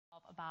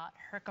about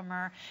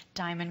Herkimer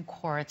Diamond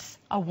Quartz,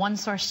 a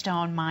one-source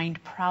stone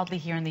mined proudly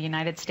here in the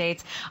United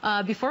States.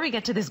 Before we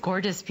get to this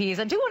gorgeous piece,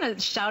 I do want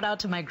to shout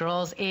out to my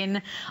girls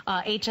in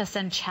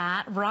HSN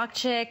chat. Rock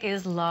Chick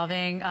is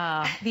loving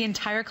the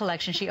entire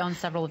collection. She owns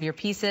several of your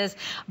pieces.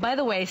 By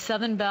the way,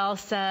 Southern Belle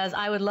says,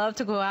 I would love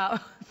to go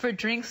out for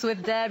drinks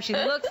with Deb. She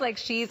looks like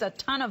she's a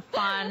ton of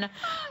fun.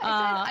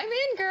 I'm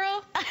in,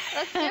 girl.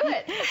 Let's do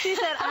it. She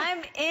said,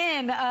 I'm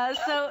in.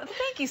 So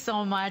thank you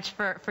so much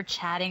for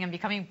chatting and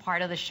becoming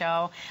part of the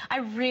show. I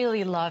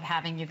really love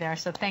having you there,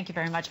 so thank you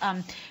very much.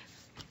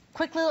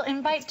 Quick little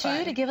invite,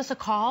 too, to give us a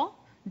call.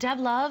 Deb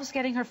loves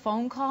getting her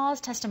phone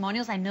calls,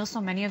 testimonials. I know so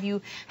many of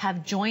you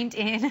have joined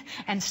in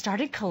and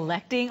started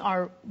collecting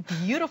our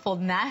beautiful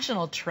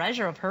national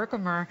treasure of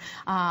Herkimer.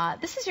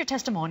 This is your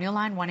testimonial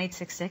line,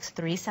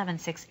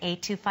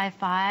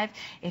 1-866-376-8255.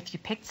 If you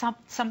picked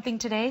something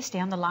today,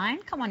 stay on the line.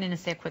 Come on in and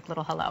say a quick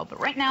little hello.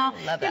 But right now,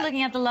 you're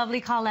looking at the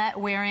lovely Colette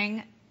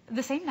wearing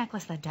the same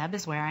necklace that Deb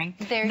is wearing.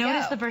 There you go.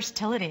 Notice the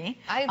versatility.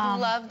 I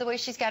love the way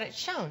she's got it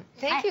shown.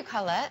 Thank you,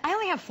 Colette. I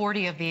only have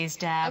 40 of these,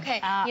 Deb.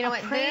 Okay, you know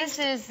what? This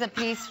is the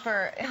piece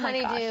for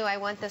Honeydew. I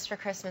want this for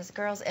Christmas.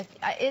 Girls,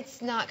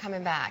 it's not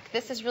coming back.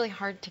 This is really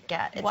hard to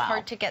get. It's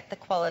hard to get the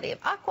quality of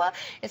aqua.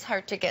 It's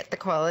hard to get the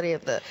quality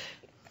of the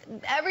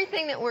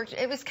everything that worked.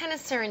 It was kind of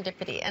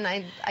serendipity, and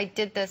I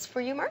did this for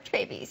you March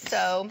babies.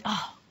 So.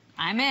 Oh.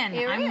 I'm in.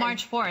 I'm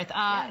March 4th.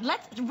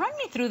 Let's run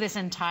me through this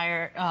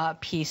entire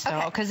piece,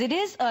 though, because it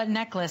is a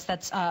necklace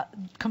that's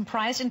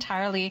comprised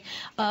entirely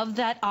of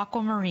that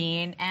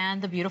aquamarine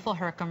and the beautiful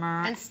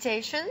Herkimer. And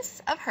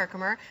stations of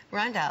Herkimer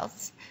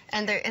rondelles,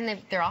 and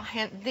they're all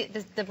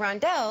the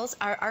rondelles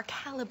are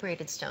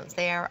calibrated stones.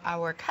 They are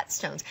our cut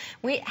stones.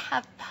 We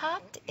have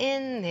popped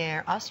in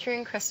there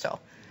Austrian crystal.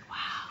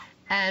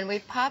 And we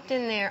popped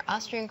in there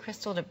Austrian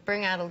crystal to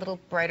bring out a little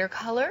brighter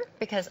color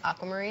because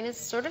aquamarine is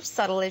sort of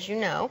subtle, as you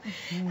know.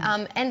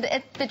 And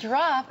the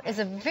drop is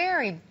a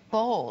very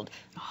bold,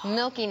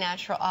 milky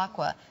natural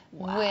aqua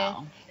with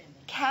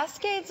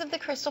cascades of the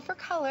crystal for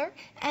color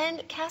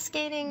and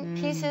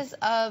cascading pieces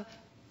of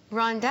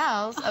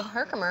rondelles of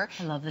Herkimer.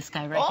 I love this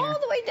guy right here. All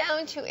the way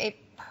down to a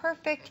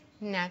perfect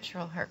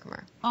natural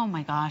Herkimer. Oh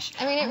my gosh.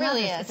 I mean, it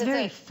really is. It's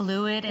very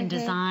fluid in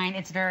design.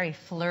 It's very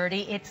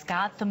flirty. It's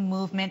got the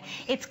movement.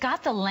 It's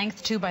got the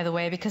length too, by the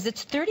way, because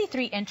it's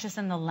 33 inches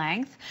in the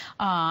length.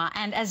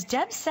 And as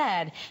Deb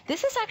said,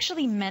 this is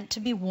actually meant to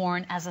be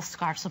worn as a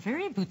scarf. So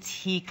very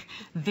boutique,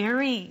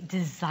 very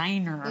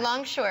designer.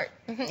 Long, short.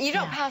 You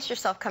don't pass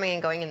yourself coming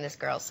and going in this,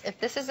 girls.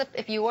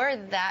 If you are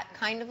that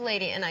kind of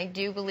lady, and I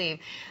do believe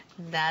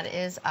that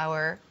is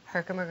our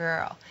Herkimer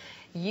girl,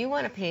 you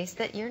want a piece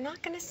that you're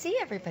not going to see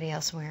everybody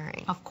else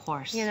wearing. Of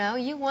course. You know,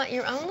 you want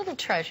your own little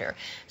treasure.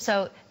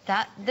 So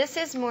this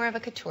is more of a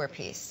couture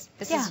piece.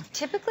 This is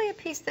typically a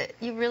piece that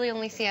you really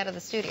only see out of the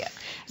studio.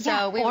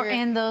 So or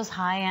in those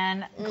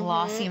high-end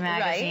glossy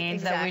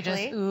magazines that we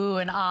just ooh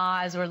and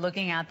ah as we're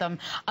looking at them.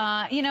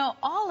 You know,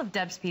 all of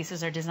Deb's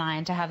pieces are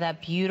designed to have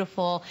that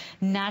beautiful,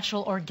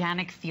 natural,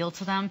 organic feel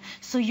to them.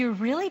 So you're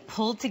really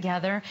pulled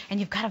together and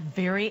you've got a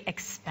very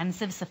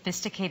expensive,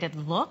 sophisticated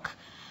look.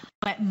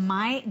 But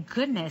my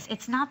goodness,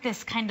 it's not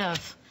this kind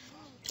of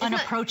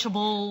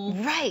unapproachable,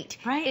 right?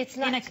 It's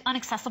not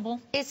inaccessible.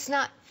 It's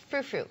not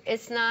frou-frou.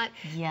 It's not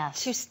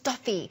too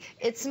stuffy.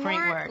 It's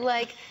more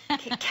like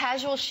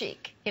casual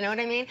chic. You know what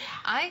I mean?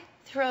 I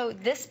throw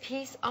this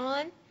piece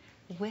on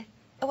with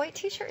a white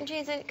t-shirt and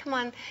jeans. And come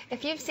on,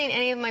 if you've seen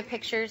any of my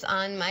pictures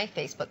on my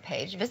Facebook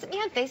page, visit me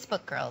on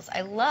Facebook, girls.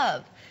 I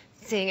love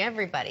seeing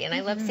everybody, and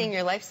I love seeing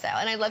your lifestyle,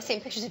 and I love seeing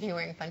pictures of you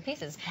wearing fun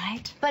pieces.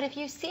 But if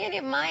you see any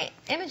of my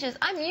images,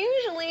 I'm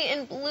usually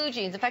in blue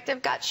jeans. In fact,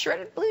 I've got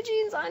shredded blue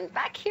jeans on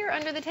back here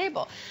under the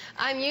table.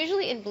 I'm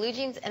usually in blue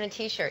jeans and a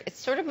t-shirt. It's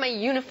sort of my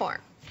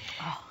uniform.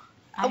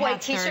 A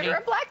white t-shirt or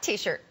a black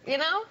t-shirt, you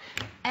know?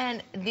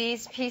 And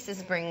these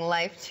pieces bring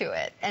life to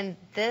it. And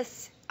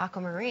this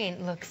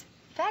aquamarine looks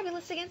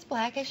fabulous against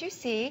black, as you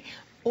see,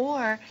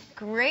 or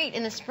great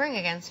in the spring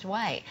against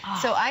white.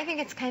 So I think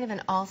it's kind of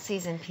an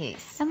all-season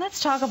piece. And let's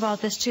talk about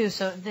this too.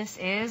 So this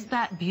is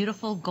that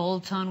beautiful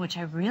gold tone, which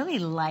I really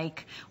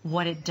like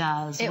what it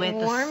does. It with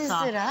warms the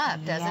soft, it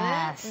up,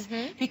 doesn't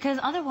it? Because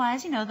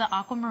otherwise, you know, the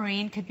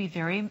aquamarine could be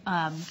very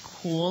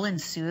cool and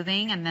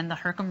soothing, and then the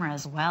Herkimer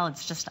as well.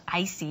 It's just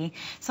icy.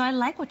 So I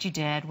like what you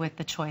did with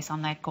the choice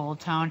on that gold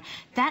tone.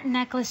 That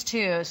necklace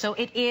too. So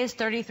it is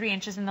 33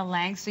 inches in the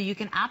length, so you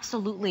can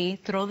absolutely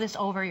throw this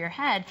over your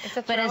head.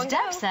 But as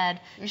Deb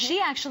said, she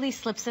actually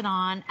slips it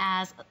on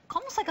as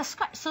almost like a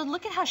scarf. So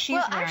look at how she's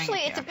wearing it. Well, actually,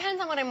 it depends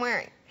on what I'm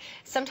wearing.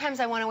 Sometimes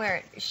I want to wear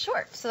it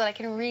short so that I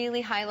can really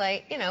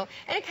highlight, you know,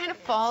 and it kind of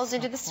falls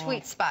into the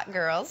sweet spot,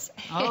 girls.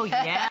 Oh,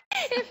 yeah.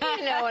 If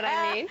you know what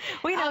I mean.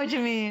 We know what you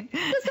mean. So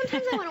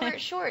sometimes I want to wear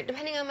it short,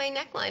 depending on my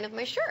neckline of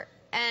my shirt.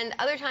 And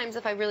other times,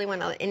 if I really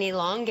want an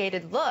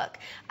elongated look,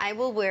 I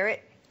will wear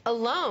it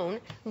alone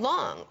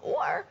long,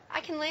 or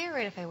I can layer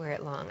it if I wear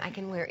it long. I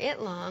can wear it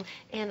long,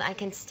 and I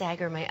can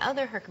stagger my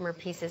other Herkimer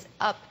pieces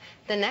up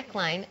the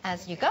neckline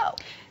as you go.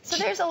 So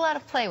there's a lot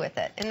of play with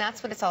it, and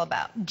that's what it's all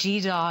about.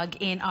 G-Dog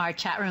in our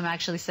chat room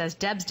actually says,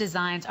 Deb's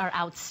designs are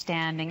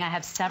outstanding. I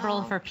have several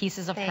of her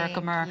pieces of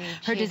Herkimer.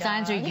 Her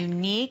designs are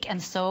unique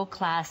and so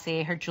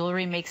classy. Her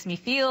jewelry makes me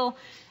feel...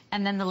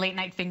 And then the late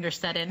night finger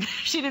set in.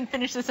 She didn't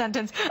finish the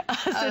sentence.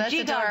 So that's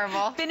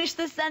adorable. Finish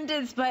the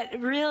sentence, but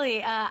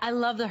really, I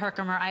love the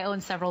Herkimer. I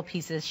own several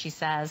pieces, she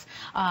says.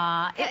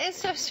 It is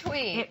so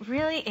sweet. It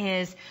really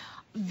is.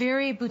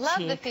 Very boutique.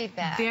 Love the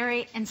feedback.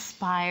 Very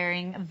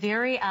inspiring,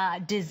 very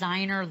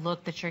designer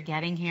look that you're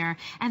getting here.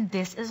 And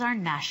this is our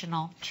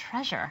national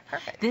treasure.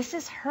 Perfect. This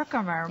is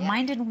Herkimer,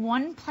 mined in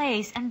one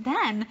place, and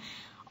then...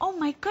 Oh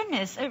my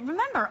goodness.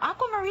 Remember,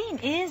 Aquamarine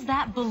is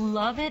that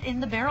beloved in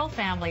the barrel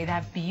family,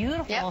 that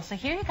beautiful. Yep. So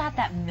here you got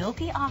that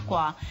milky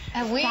aqua.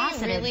 And we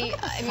really,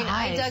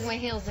 I dug my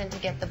heels in to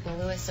get the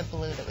bluest of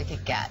blue that we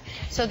could get.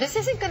 So this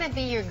isn't going to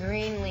be your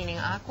green leaning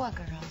aqua,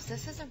 girls.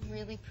 This is a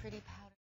really pretty powder.